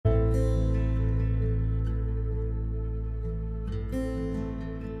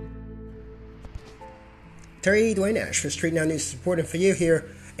Terry Dwayne Ash for Street Now News reporting for you here.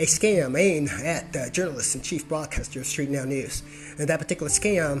 A scam aimed at the journalist and chief broadcaster of Street Now News. And that particular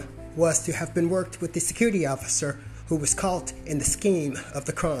scam was to have been worked with the security officer who was caught in the scheme of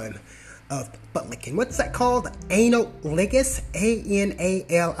the crime of buttlicking. What's that called? Analigus?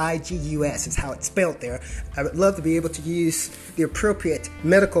 Analigus is how it's spelled there. I would love to be able to use the appropriate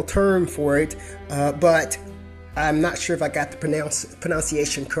medical term for it, but I'm not sure if I got the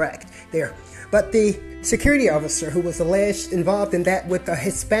pronunciation correct there. But the security officer who was alleged involved in that with a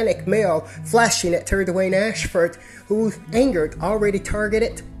Hispanic male flashing at Terry Dwayne Ashford, who angered, already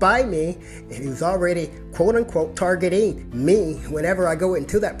targeted by me, and he was already quote-unquote targeting me whenever I go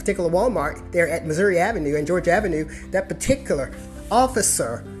into that particular Walmart there at Missouri Avenue and Georgia Avenue. That particular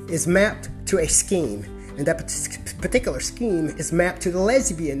officer is mapped to a scheme, and that particular scheme is mapped to the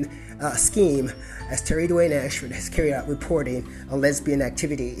Lesbian scheme, as Terry Dwayne Ashford has carried out reporting on lesbian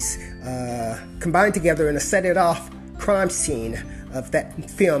activities combined together in a set-it-off crime scene of that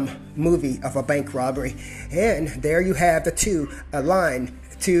movie of a bank robbery. And there you have the two aligned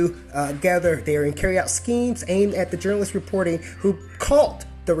together there and carry out schemes aimed at the journalist reporting who caught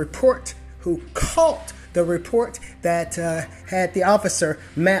the report that had the officer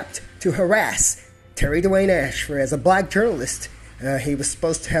mapped to harass Terry Dwayne Ashford as a black journalist. He was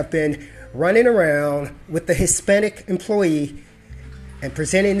supposed to have been running around with the Hispanic employee and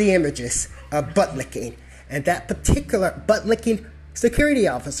presenting the images of butt-licking. And that particular butt-licking security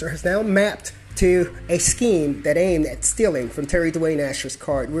officer has now mapped to a scheme that aimed at stealing from Terry Dwayne Ashford's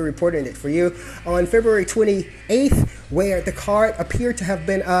card. We're reporting it for you on February 28th, where the card appeared to have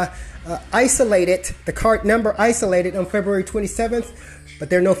been isolated, the card number isolated on February 27th, but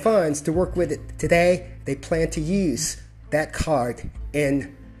there are no funds to work with it today. They plan to use that card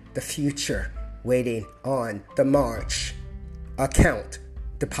in the future, waiting on the March account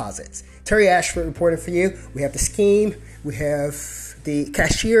deposits. Terry Ashford reporting for you. We have the scheme, we have the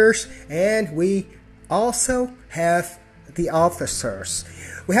cashiers, and we also have the officers.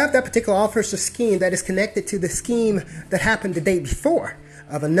 We have that particular officer scheme that is connected to the scheme that happened the day before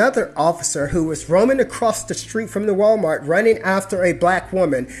of another officer who was roaming across the street from the Walmart running after a black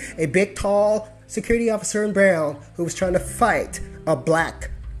woman, a big, tall security officer in brown who was trying to fight a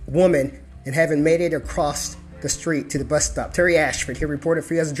black woman and having made it across the street to the bus stop. Terry Ashford here reported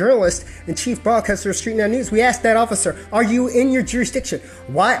for you as a journalist and chief broadcaster of Street Now News. We asked that officer, are you in your jurisdiction?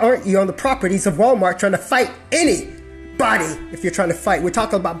 Why aren't you on the properties of Walmart trying to fight anybody if you're trying to fight? We're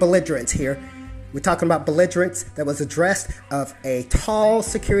talking about belligerence here. We're talking about belligerence that was addressed of a tall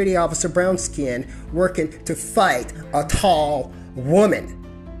security officer, brown skin, working to fight a tall woman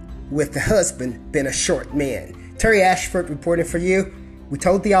with the husband being a short man. Terry Ashford reporting for you. We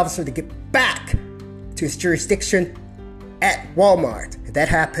told the officer to get back to his jurisdiction at Walmart. That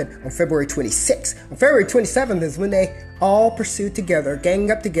happened on February 26th. On February 27th is when they all pursued together, ganging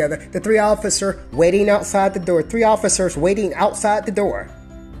up together. The three officers waiting outside the door.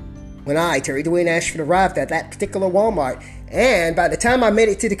 When I, Terry Dwayne Ashford, arrived at that particular Walmart. And by the time I made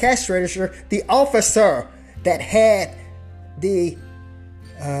it to the cash register, the officer that had the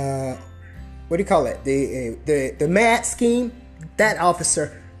the MAD scheme, that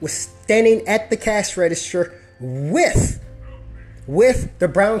officer was standing at the cash register with the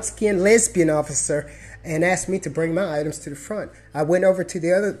brown-skinned lesbian officer and asked me to bring my items to the front. I went over to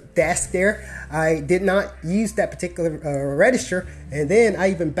the other desk there. I did not use that particular register, and then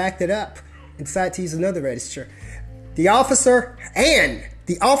I even backed it up and decided to use another register. The officer and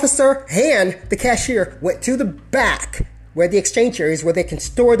the cashier went to the back where the exchange area is, where they can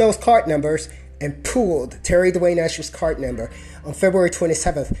store those card numbers, and pulled Terry Dwayne Ashford's card number on February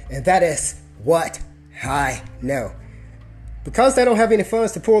 27th. And that is what I know. Because they don't have any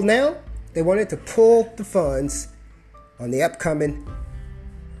funds to pull now, they wanted to pull the funds on the upcoming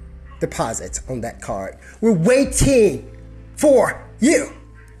deposits on that card. We're waiting for you.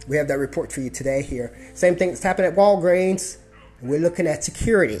 We have that report for you today here. Same thing that's happened at Walgreens. We're looking at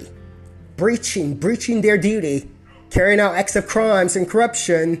security breaching their duty, carrying out acts of crimes and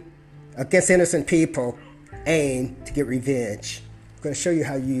corruption against innocent people, aimed to get revenge. I'm going to show you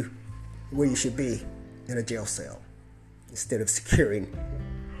where you should be in a jail cell instead of securing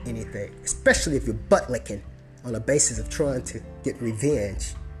anything, especially if you're butt licking on a basis of trying to get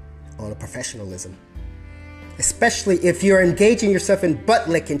revenge on a professionalism. Especially if you're engaging yourself in butt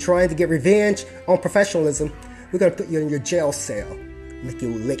licking, trying to get revenge on professionalism, we're going to put you in your jail cell, make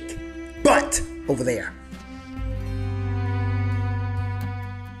you lick butt over there.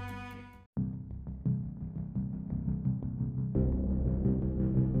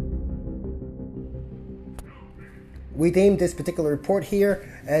 We deemed this particular report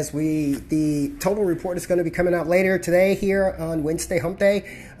here as the total report is going to be coming out later today here on Wednesday, Hump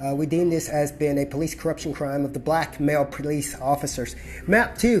Day. We deemed this as being a police corruption crime of the black male police officers.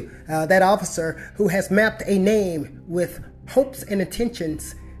 Mapped to that officer who has mapped a name with hopes and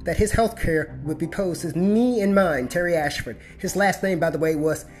intentions that his health care would be posed as me and mine, Terry Ashford. His last name, by the way,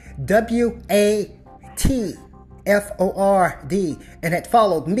 was W-A-T-F-O-R-D, and had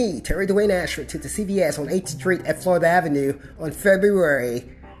followed me, Terry Dwayne Ashford, to the CVS on 8th Street at Florida Avenue on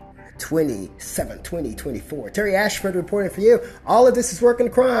February 27, 2024. Terry Ashford reporting for you. All of this is working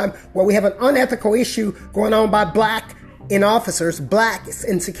crime where we have an unethical issue going on by black in officers, blacks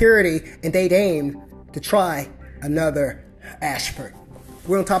in security, and they aim to try another Ashford.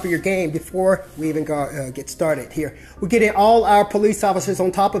 We're on top of your game before we even get started here. We're getting all our police officers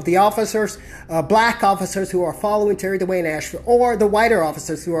on top of the officers, black officers who are following Terry Dwayne Ashford, or the whiter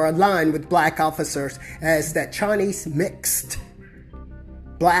officers who are aligned with black officers, as that Chinese mixed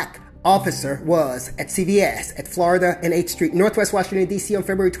black officer was at CVS at Florida and 8th Street, Northwest Washington, D.C. on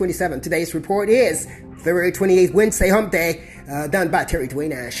February 27. Today's report is February 28th, Wednesday, Hump Day, done by Terry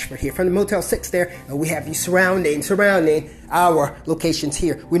Dwayne Ashford here from the Motel 6 there. And we have you surrounding our locations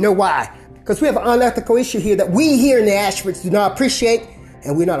here. We know why. Because we have an unethical issue here that we here in the Ashfords do not appreciate,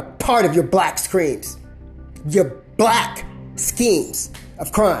 and we're not a part of your black schemes. Your black schemes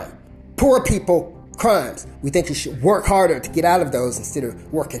of crime. Poor people crimes. We think you should work harder to get out of those instead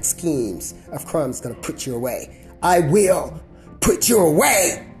of working schemes of crime that's going to put you away. I will put you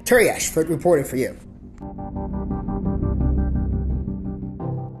away. Terry Ashford reporting for you.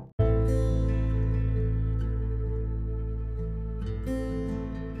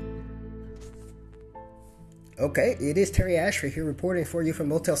 Okay, it is Terry Ashford here reporting for you from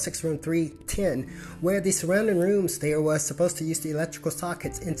Motel 6 Room 310, where the surrounding rooms there was supposed to use the electrical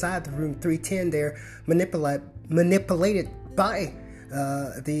sockets inside the room 310 there, manipulated by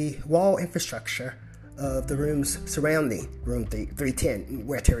the wall infrastructure of the rooms surrounding room 310,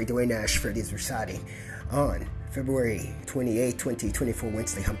 where Terry Dwayne Ashford is residing on February 28, 2024,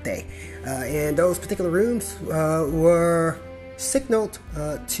 Wednesday, Hump Day. And those particular rooms were signaled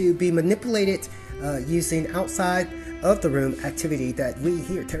to be manipulated using outside of the room activity that we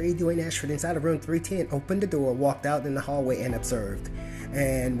here, Terry Dwayne Ashford, inside of room 310, opened the door, walked out in the hallway, and observed.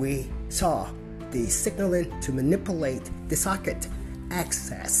 And we saw the signaling to manipulate the socket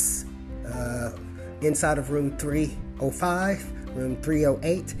access inside of room 305, room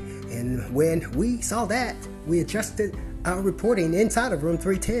 308. And when we saw that, we adjusted our reporting inside of room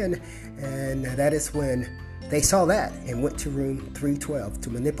 310, and that is when they saw that and went to room 312 to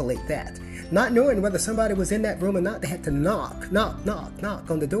manipulate that. Not knowing whether somebody was in that room or not, they had to knock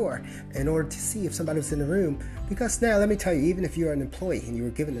on the door in order to see if somebody was in the room. Because now, let me tell you, even if you're an employee and you were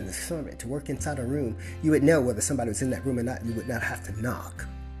given an assignment to work inside a room, you would know whether somebody was in that room or not. You would not have to knock.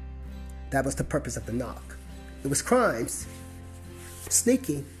 That was the purpose of the knock. It was crimes,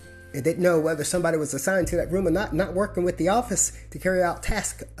 sneaking, and didn't know whether somebody was assigned to that room or not working with the office to carry out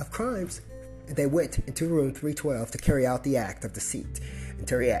tasks of crimes. And they went into room 312 to carry out the act of deceit. And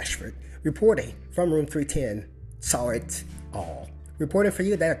Terry Ashford, reporting from room 310, saw it all. Reporting for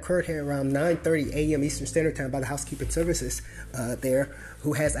you, that occurred here around 9:30 a.m. Eastern Standard Time by the housekeeping services there,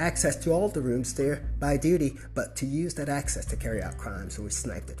 who has access to all the rooms there by duty, but to use that access to carry out crimes. So we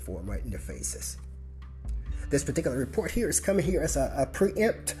sniped it for them right in their faces. This particular report here is coming here as a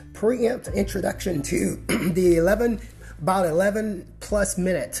preempt introduction to the 11 plus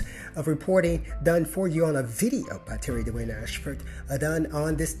minutes of reporting done for you on a video by Terry Dwayne Ashford, done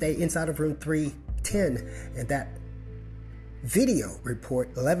on this day inside of room 310. And that video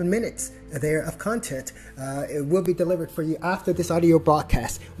report, 11 minutes there of content, it will be delivered for you after this audio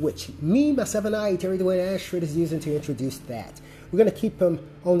broadcast, which myself and I, Terry Dwayne Ashford, is using to introduce that. We're going to keep them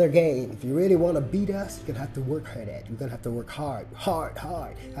on their game. If you really want to beat us, you're going to have to work hard at it. You're going to have to work hard.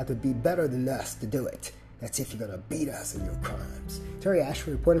 Have to be better than us to do it. That's if you're going to beat us in your crimes. Terry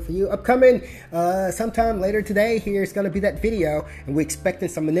Ashford reporting for you. Upcoming sometime later today, here's going to be that video. And we're expecting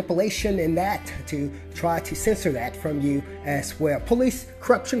some manipulation in that to try to censor that from you as well. Police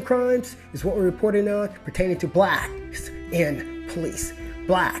corruption crimes is what we're reporting on pertaining to blacks in police.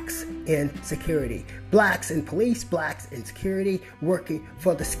 Blacks in security. Blacks in police, blacks in security, working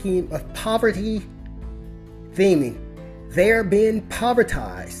for the scheme of poverty theming. They're being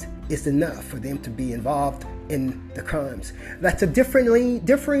povertized is enough for them to be involved in the crimes. That's a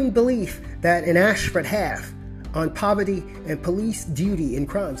differing belief that in Ashford have on poverty and police duty in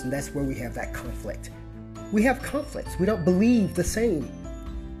crimes, and that's where we have that conflict. We have conflicts. We don't believe the same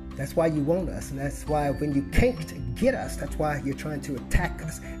That's why you want us, and that's why when you can't get us, that's why you're trying to attack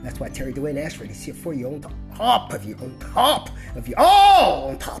us. And that's why Terry Dwayne Ashford is here for you, on top of you, all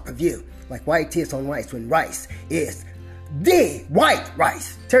on top of you. Like white is on rice when rice is the white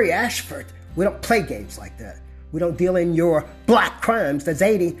rice. Terry Ashford, we don't play games like that. We don't deal in your black crimes, that's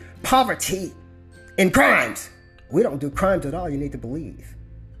aiding poverty and crimes. We don't do crimes at all. You need to believe.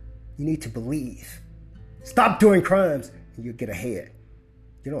 You need to believe. Stop doing crimes and you'll get ahead.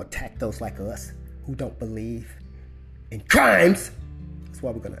 You don't attack those like us who don't believe in crimes. That's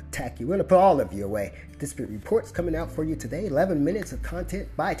why we're going to attack you. We're going to put all of you away. This report's coming out for you today. 11 minutes of content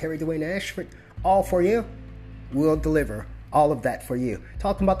by Terry Dwayne Ashford. All for you. We'll deliver all of that for you.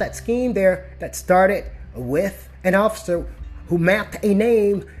 Talking about that scheme there that started with an officer who mapped a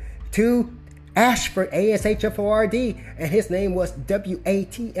name to Ashford, A-S-H-F-O-R-D, and his name was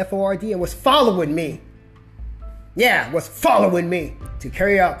W-A-T-F-O-R-D, and was following me. Yeah, was following me to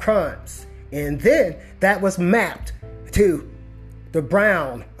carry out crimes. And then that was mapped to the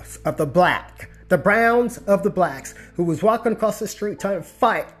brown of the black. The browns of the blacks who was walking across the street trying to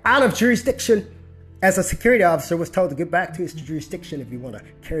fight out of jurisdiction as a security officer was told to get back to his jurisdiction if you want to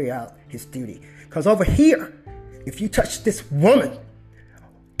carry out his duty. Because over here, if you touch this woman,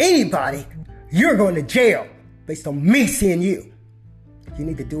 anybody, you're going to jail based on me seeing you. You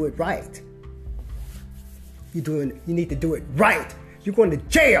need to do it right. You need to do it right. You're going to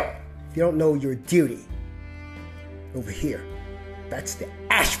jail if you don't know your duty. Over here. That's the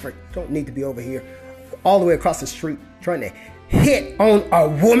Ashford. You don't need to be over here all the way across the street trying to hit on a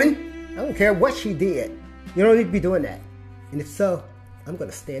woman. I don't care what she did. You don't need to be doing that. And if so, I'm going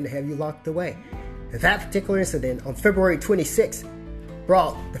to stand to have you locked away. That particular incident on February 26th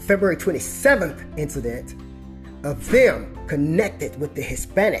brought the February 27th incident of them connected with the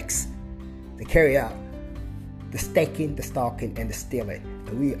Hispanics to carry out the staking, the stalking, and the stealing.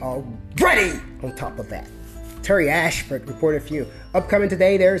 And we are ready on top of that. Terry Ashford reported for you. Upcoming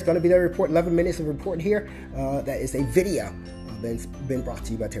today, there's going to be the report, 11 minutes of report here. That is a video that's been brought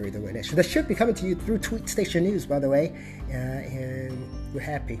to you by Terry Dwayne Ashford. That should be coming to you through Tweet Station News, by the way. And we're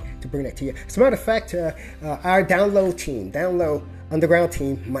happy to bring that to you. As a matter of fact, our Download Underground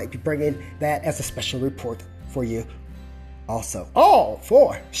team might be bringing that as a special report for you also. All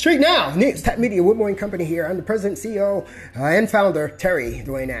for Street Now News, Tap Media, Woodmore & Company here. I'm the president, CEO, and founder, Terry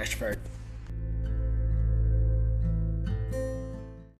Dwayne Ashford.